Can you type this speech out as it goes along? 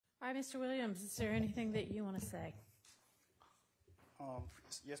All right, Mr. Williams, is there anything that you want to say?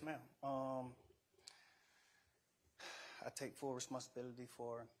 Yes, ma'am. I take full responsibility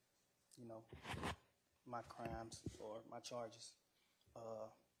for, my crimes or my charges.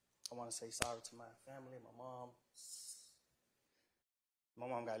 I want to say sorry to my family, my mom. My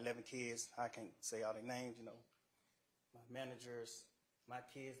mom got 11 kids. I can't say all their names, My managers, my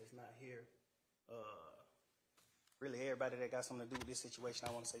kids that's not here. Really, everybody that got something to do with this situation,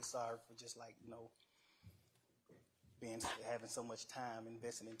 I want to say sorry for just having so much time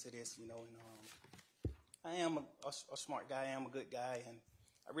invested into this, and I am a smart guy, I am a good guy, and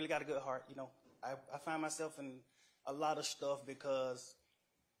I really got a good heart, I find myself in a lot of stuff because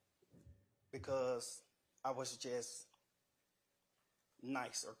I was just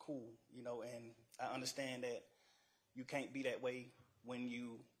nice or cool, and I understand that you can't be that way when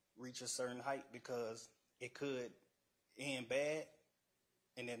you reach a certain height because it could end bad,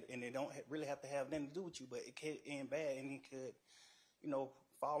 and it don't really have to have nothing to do with you, but it could end bad, and it could,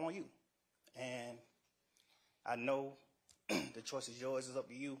 fall on you. And I know the choice is yours, it's up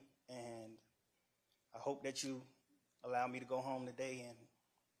to you, and I hope that you allow me to go home today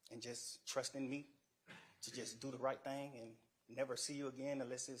and just trust in me to just do the right thing and never see you again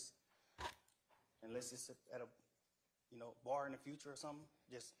unless it's at a bar in the future or something.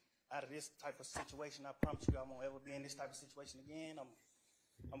 Just out of this type of situation, I promise you I won't ever be in this type of situation again.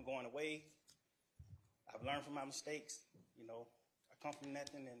 I'm going away. I've learned from my mistakes. I come from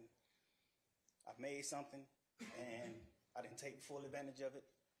nothing and I've made something and I didn't take full advantage of it.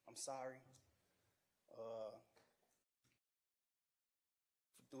 I'm sorry.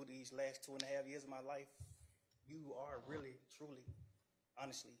 Through these last 2.5 years of my life, you are really, truly,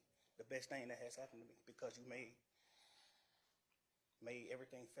 honestly, the best thing that has happened to me because you made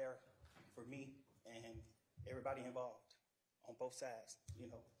everything fair for me and everybody involved on both sides,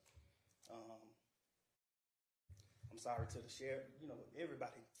 I'm sorry to the sheriff,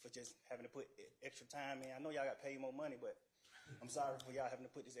 everybody for just having to put extra time in. I know y'all got paid more money, but I'm sorry for y'all having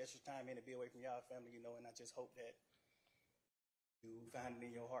to put this extra time in to be away from y'all family, and I just hope that you find it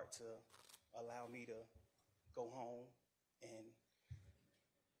in your heart to allow me to go home and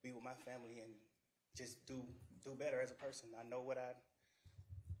be with my family and just do better as a person. I know what I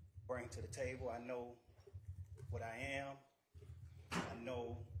bring to the table. I know what I am. I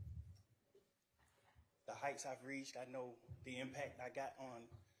know the heights I've reached. I know the impact I got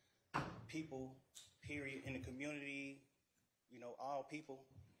on people, period, in the community, all people.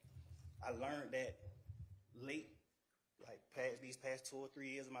 I learned that late, these past 2 or 3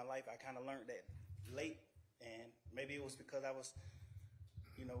 years of my life, I kind of learned that late, and maybe it was because I was,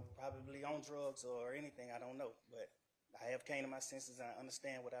 probably on drugs or anything, I don't know, but I have came to my senses and I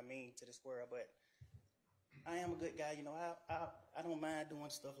understand what I mean to this world, but I am a good guy, I don't mind doing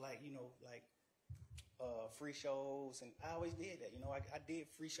stuff like free shows, and I always did that, I did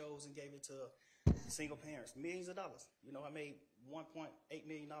free shows and gave it to single parents, millions of dollars, I made $1.8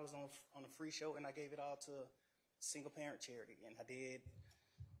 million on a free show, and I gave it all to single parent charity, and I did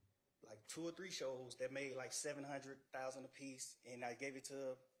 2 or 3 shows that made $700,000 a piece, and I gave it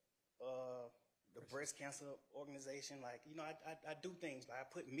to the breast cancer organization. I do things. I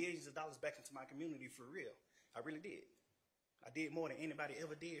put millions of dollars back into my community for real. I really did. I did more than anybody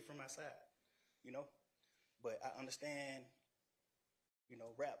ever did from my side, But I understand,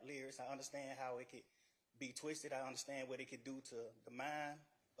 rap lyrics. I understand how it could be twisted. I understand what it could do to the mind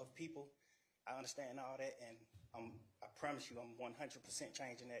of people. I understand all that, and I promise you I'm 100%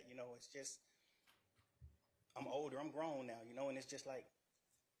 changing that. It's just, I'm older, I'm grown now, and it's just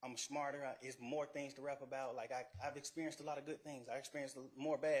I'm smarter. It's more things to rap about. I've experienced a lot of good things. I experienced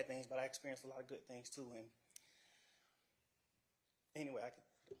more bad things, but I experienced a lot of good things too. And anyway,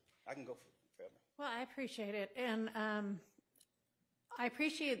 I can go forever. Well, I appreciate it, and I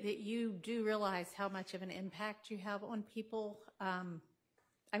appreciate that you do realize how much of an impact you have on people.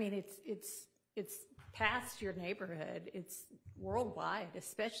 It's past your neighborhood. It's worldwide,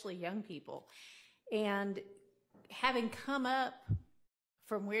 especially young people. And having come up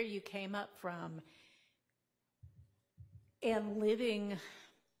from where you came up from and living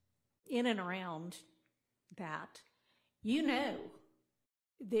in and around that,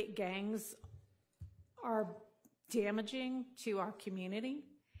 that gangs are damaging to our community.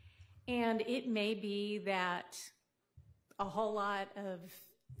 And it may be that a whole lot of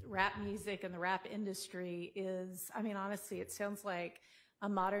rap music and the rap industry is, honestly, it sounds like a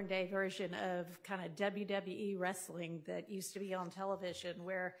modern day version of kind of WWE wrestling that used to be on television,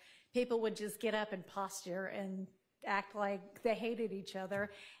 where people would just get up and posture and act like they hated each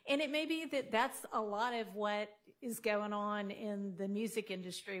other. And it may be that that's a lot of what is going on in the music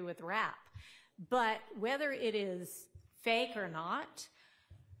industry with rap. But whether it is fake or not,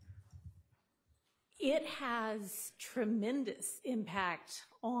 it has tremendous impact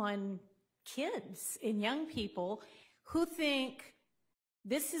on kids and young people who think,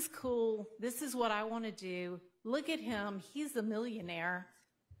 this is cool, this is what I want to do, look at him, he's a millionaire,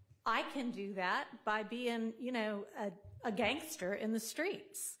 I can do that by being, you know, a gangster in the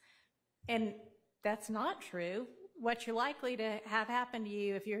streets. And that's not true. What you're likely to have happen to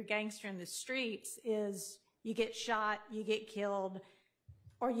you if you're a gangster in the streets is you get shot, you get killed,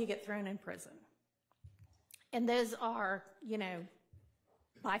 or you get thrown in prison. And those are, you know,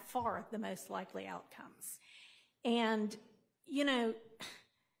 by far the most likely outcomes. And, you know,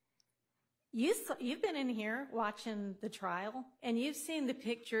 you've been in here watching the trial, and you've seen the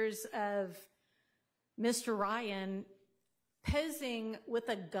pictures of Mr. Ryan posing with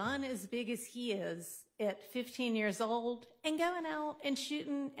a gun as big as he is at 15 years old and going out and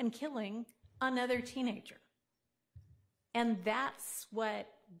shooting and killing another teenager. And that's what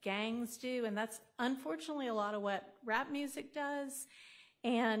gangs do, and that's unfortunately a lot of what rap music does.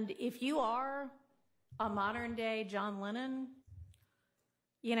 And if you are a modern day John Lennon,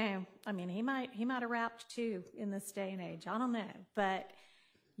 you know, I mean, he might have rapped too in this day and age. I don't know, but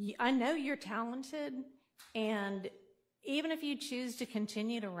I know you're talented, and even if you choose to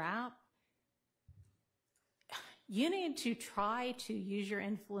continue to rap, you need to try to use your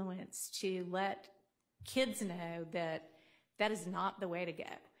influence to let kids know that that is not the way to go,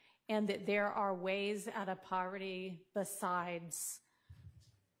 and that there are ways out of poverty besides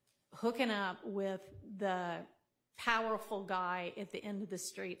hooking up with the powerful guy at the end of the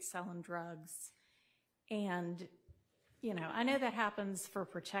street selling drugs. And, you know, I know that happens for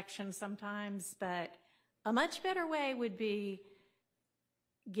protection sometimes, but a much better way would be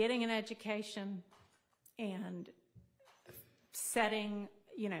getting an education and setting,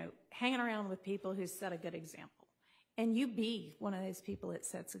 you know, hanging around with people who set a good example. And you be one of those people that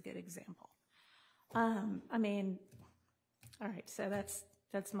sets a good example. I mean, all right, so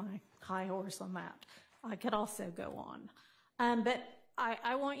that's my high horse on that. I could also go on. But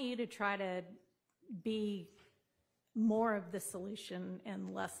I want you to try to be more of the solution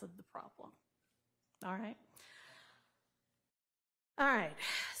and less of the problem. All right? All right.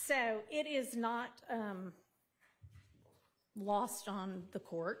 So it is not lost on the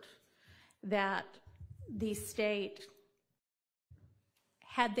court that the state,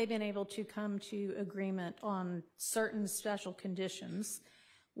 had they been able to come to agreement on certain special conditions,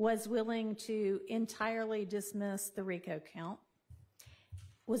 was willing to entirely dismiss the RICO count,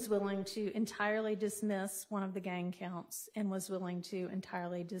 was willing to entirely dismiss one of the gang counts, and was willing to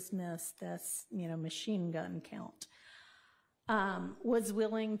entirely dismiss this, you know, machine gun count. Was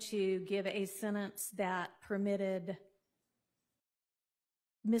willing to give a sentence that permitted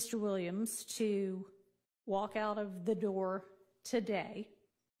Mr. Williams to walk out of the door today,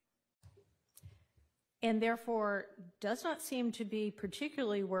 and therefore does not seem to be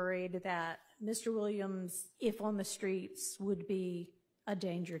particularly worried that Mr. Williams, if on the streets, would be a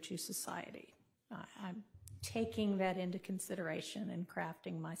danger to society. I'm taking that into consideration in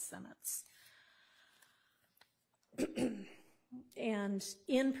crafting my sentence. And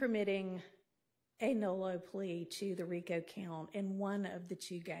in permitting a NOLO plea to the RICO count and one of the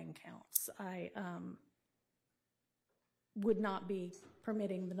two gang counts, I would not be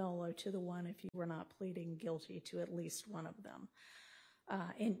permitting the NOLO to the one if you were not pleading guilty to at least one of them.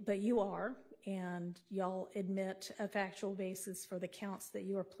 But you are, and y'all admit a factual basis for the counts that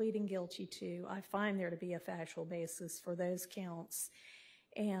you are pleading guilty to. I find there to be a factual basis for those counts,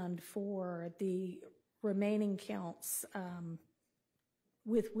 and for the remaining counts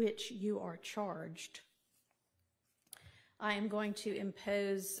with which you are charged. I am going to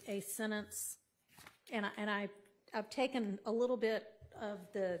impose a sentence, and I've taken a little bit of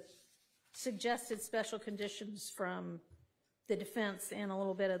the suggested special conditions from the defense and a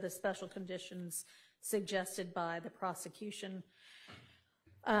little bit of the special conditions suggested by the prosecution.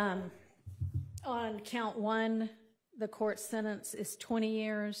 On count one, the court sentence is 20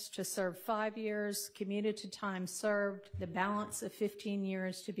 years to serve 5 years, commuted to time served, the balance of 15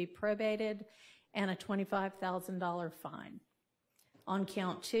 years to be probated, and a $25,000 fine. On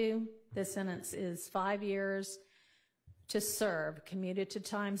count two, the sentence is 5 years to serve, commuted to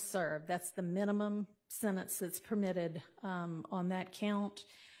time served. That's the minimum sentence that's permitted on that count.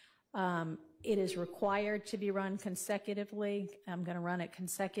 It is required to be run consecutively. I'm going to run it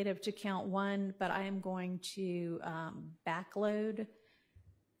consecutive to count one, but I am going to backload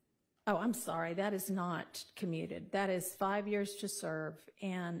Oh, I'm sorry. That is not commuted. That is 5 years to serve,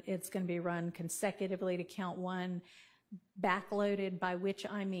 and it's going to be run consecutively to count one, backloaded, by which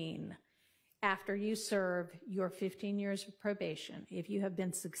I mean after you serve your 15 years of probation, if you have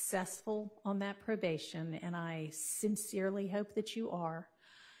been successful on that probation, and I sincerely hope that you are,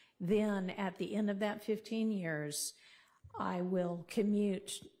 then at the end of that 15 years, I will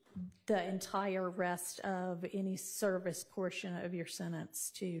commute the entire rest of any service portion of your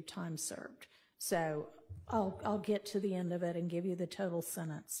sentence to time served. So I'll get to the end of it and give you the total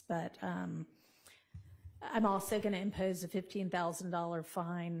sentence, but I'm also going to impose a $15,000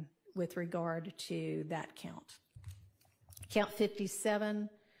 fine with regard to that count. Count 57,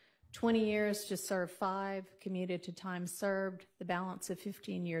 20 years to serve 5, commuted to time served, the balance of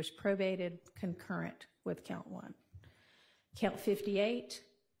 15 years probated, concurrent with count 1. Count 58,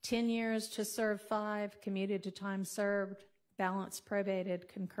 10 years to serve 5, commuted to time served, balance probated,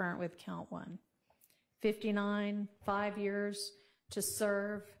 concurrent with count 1. 59, 5 years to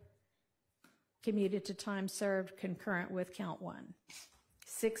serve, commuted to time served, concurrent with count 1.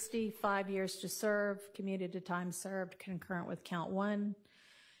 60, 5 years to serve, commuted to time served, concurrent with count 1.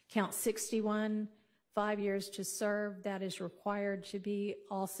 Count 61, 5 years to serve, that is required to be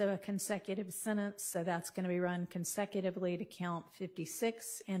also a consecutive sentence, so that's going to be run consecutively to count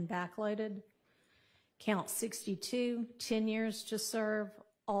 56 and backloaded. Count 62, 10 years to serve,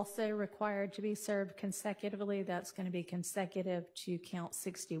 also required to be served consecutively, that's going to be consecutive to count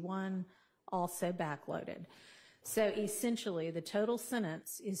 61, also backloaded. So essentially, the total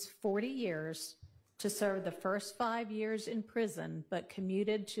sentence is 40 years to serve the first 5 years in prison, but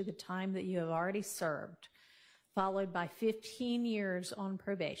commuted to the time that you have already served, followed by 15 years on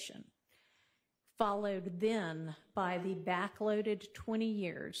probation, followed then by the backloaded 20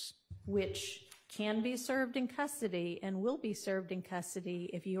 years, which can be served in custody and will be served in custody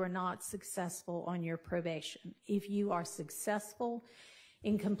if you are not successful on your probation. If you are successful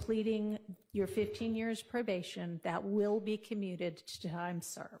in completing your 15 years probation, that will be commuted to time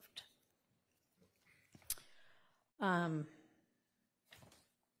served.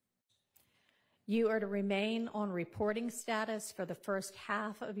 You are to remain on reporting status for the first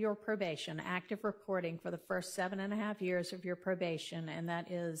half of your probation, active reporting for the first 7.5 years of your probation, and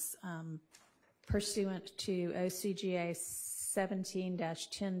that is pursuant to OCGA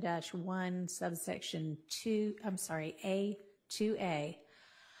 17-10-1, subsection 2, A2A.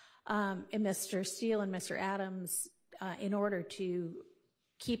 And Mr. Steele and Mr. Adams, in order to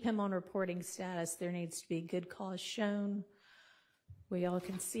keep him on reporting status, there needs to be good cause shown. We all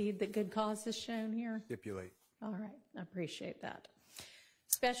concede that good cause is shown here? Stipulate. All right, I appreciate that.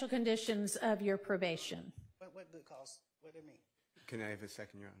 Special conditions of your probation. What good cause? What do they mean? Can I have a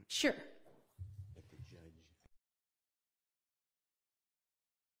second, Your Honor? Sure. Let the judge.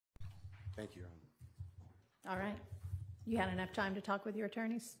 Thank you, Your Honor. All right. You had enough time to talk with your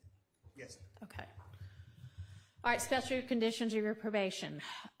attorneys? Yes. Okay. All right, special conditions of your probation.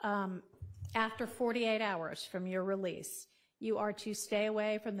 After 48 hours from your release, you are to stay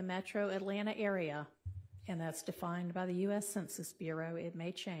away from the metro Atlanta area, and that's defined by the U.S. Census Bureau. It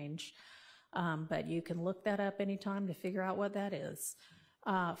may change, but you can look that up anytime to figure out what that is.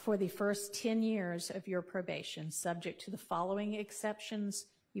 For the first 10 years of your probation, subject to the following exceptions,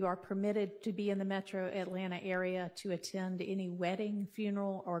 you are permitted to be in the metro Atlanta area to attend any wedding,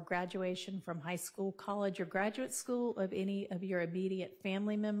 funeral, or graduation from high school, college, or graduate school of any of your immediate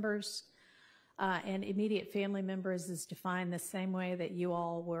family members. And immediate family members is defined the same way that you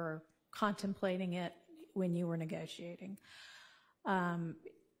all were contemplating it when you were negotiating.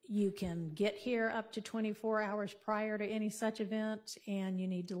 You can get here up to 24 hours prior to any such event, and you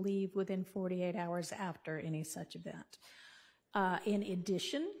need to leave within 48 hours after any such event. In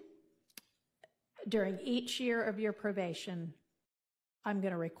addition, during each year of your probation, I'm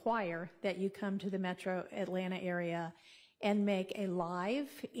going to require that you come to the metro Atlanta area and make a live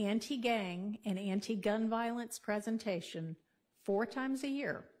anti-gang and anti-gun violence presentation 4 times a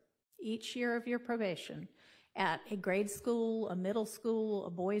year, each year of your probation, at a grade school, a middle school, a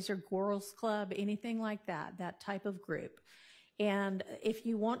boys or girls club, anything like that, that type of group. And if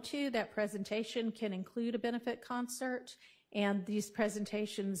you want to, that presentation can include a benefit concert, and these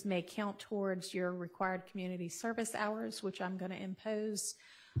presentations may count towards your required community service hours, which I'm going to impose,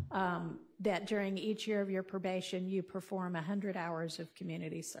 that during each year of your probation, you perform 100 hours of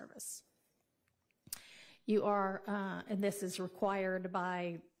community service. You are, and this is required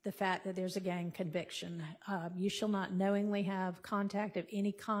by the fact that there's a gang conviction. You shall not knowingly have contact of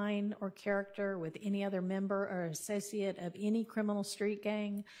any kind or character with any other member or associate of any criminal street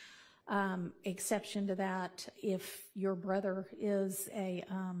gang. Exception to that, if your brother is a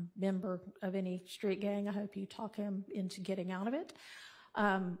member of any street gang, I hope you talk him into getting out of it.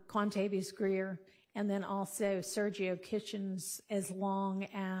 Quantavious Greer, and then also Sergio Kitchens, as long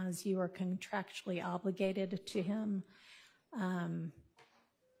as you are contractually obligated to him.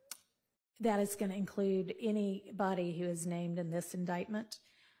 That is going to include anybody who is named in this indictment,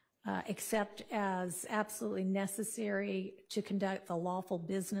 except as absolutely necessary to conduct the lawful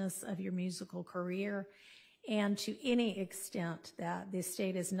business of your musical career, and to any extent that the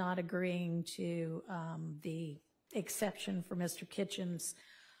state is not agreeing to the exception for Mr. Kitchens.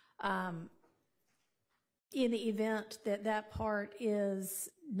 In the event that that part is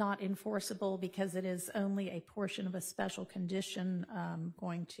not enforceable because it is only a portion of a special condition,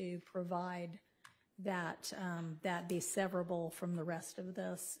 going to provide that that be severable from the rest of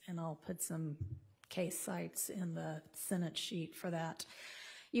this, and I'll put some case cites in the Senate sheet for that.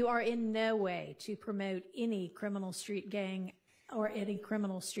 You are in no way to promote any criminal street gang or any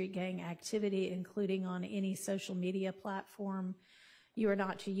criminal street gang activity, including on any social media platform. You are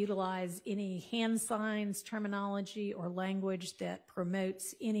not to utilize any hand signs, terminology, or language that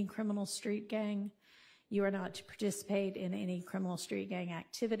promotes any criminal street gang. You are not to participate in any criminal street gang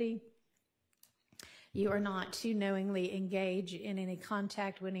activity. You are not to knowingly engage in any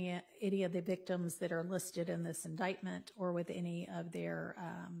contact with any of the victims that are listed in this indictment or with any of their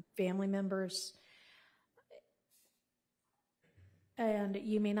family members. And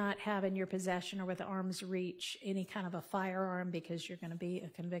you may not have in your possession or with arm's reach any kind of a firearm because you're going to be a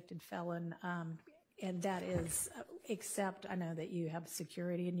convicted felon. And that is, except I know that you have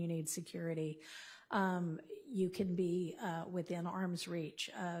security and you need security. You can be within arm's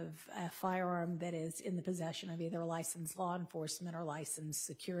reach of a firearm that is in the possession of either licensed law enforcement or licensed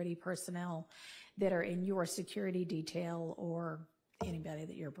security personnel that are in your security detail or anybody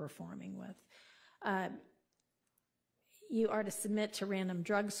that you're performing with. You are to submit to random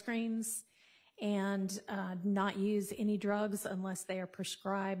drug screens and not use any drugs unless they are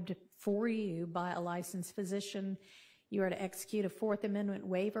prescribed for you by a licensed physician. You are to execute a Fourth Amendment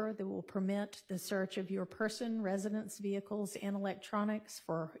waiver that will permit the search of your person, residence, vehicles, and electronics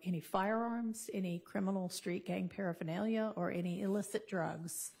for any firearms, any criminal street gang paraphernalia, or any illicit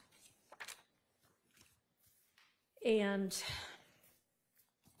drugs. And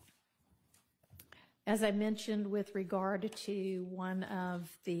as I mentioned with regard to one of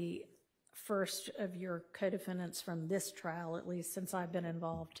the first of your co-defendants from this trial, at least since I've been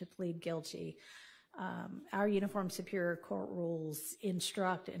involved, to plead guilty, our Uniform Superior Court rules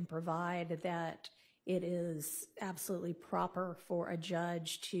instruct and provide that it is absolutely proper for a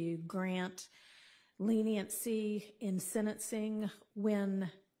judge to grant leniency in sentencing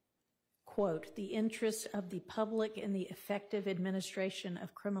when, quote, the interests of the public and the effective administration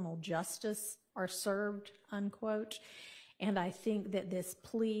of criminal justice are served, unquote. And I think that this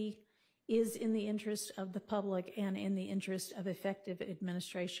plea is in the interest of the public and in the interest of effective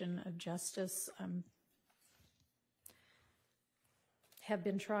administration of justice. Have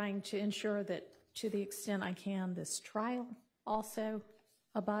been trying to ensure that to the extent I can, this trial also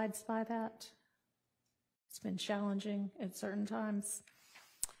abides by that. It's been challenging at certain times.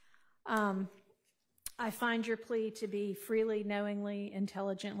 I find your plea to be freely, knowingly,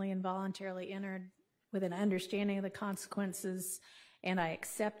 intelligently, and voluntarily entered with an understanding of the consequences, and I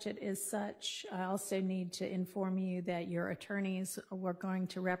accept it as such. I also need to inform you that your attorneys were going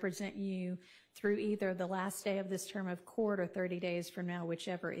to represent you through either the last day of this term of court or 30 days from now,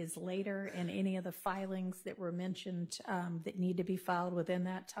 whichever is later, and any of the filings that were mentioned that need to be filed within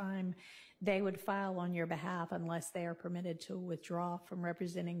that time, they would file on your behalf unless they are permitted to withdraw from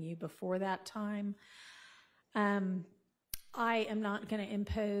representing you before that time. I am not going to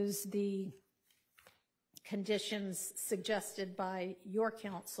impose the conditions suggested by your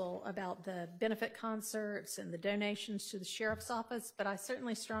counsel about the benefit concerts and the donations to the sheriff's office, but I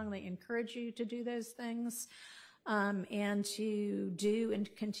certainly strongly encourage you to do those things and to do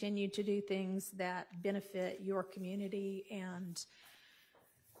and continue to do things that benefit your community and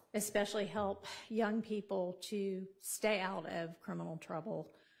especially help young people to stay out of criminal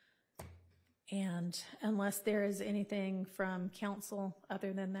trouble. And unless there is anything from counsel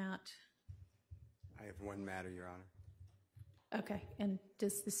other than that. I have one matter, Your Honor. Okay, and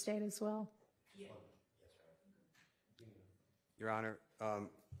does the state as well? Yeah. Your Honor,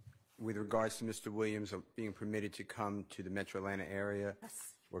 with regards to Mr. Williams being permitted to come to the Metro Atlanta area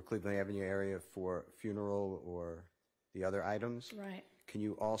or Cleveland Avenue area for funeral or the other items, right. Can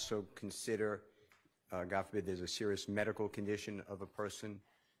you also consider, God forbid, there's a serious medical condition of a person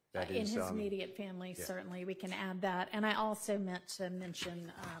that in is his immediate family, certainly we can add that. And I also meant to mention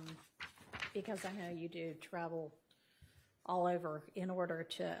because I know you do travel all over in order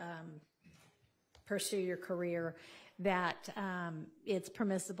to pursue your career, that it's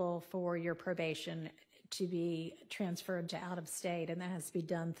permissible for your probation to be transferred to out of state, and that has to be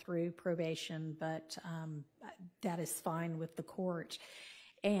done through probation, but that is fine with the court.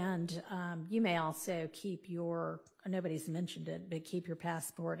 And you may also keep your, nobody's mentioned it, but keep your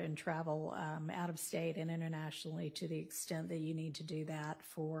passport and travel out of state and internationally to the extent that you need to do that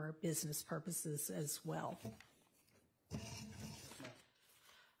for business purposes as well.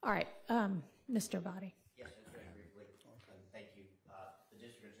 All right, Mr. Body. Yes, very briefly. Thank you. The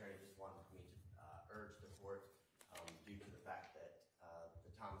district attorney just wanted me to urge the court, due to the fact that the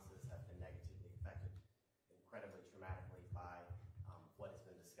Thomases have been negatively affected incredibly traumatically by what has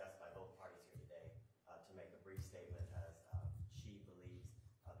been discussed by both parties here today, to make a brief statement as she believes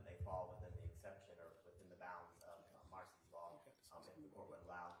that they fall within the exception or within the bounds of Marcy's law. If the court would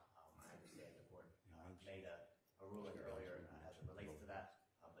allow, I understand the court made a ruling earlier as it relates to that,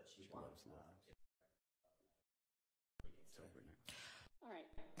 but she wanted to. All right.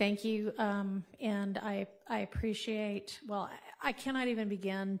 Thank you. And I appreciate, well, I cannot even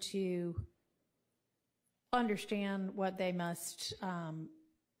begin to understand what they must,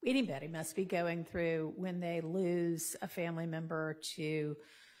 anybody must be going through when they lose a family member to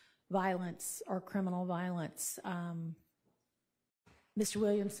violence or criminal violence. Mr.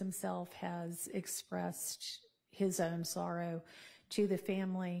 Williams himself has expressed his own sorrow to the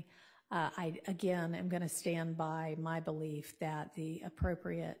family. I, again, am going to stand by my belief that the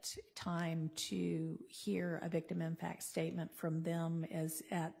appropriate time to hear a victim impact statement from them is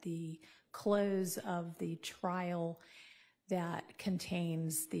at the close of the trial that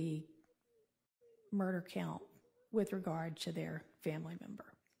contains the murder count with regard to their family member.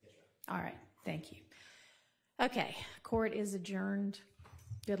 All right, thank you. Okay, court is adjourned.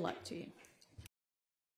 Good luck to you.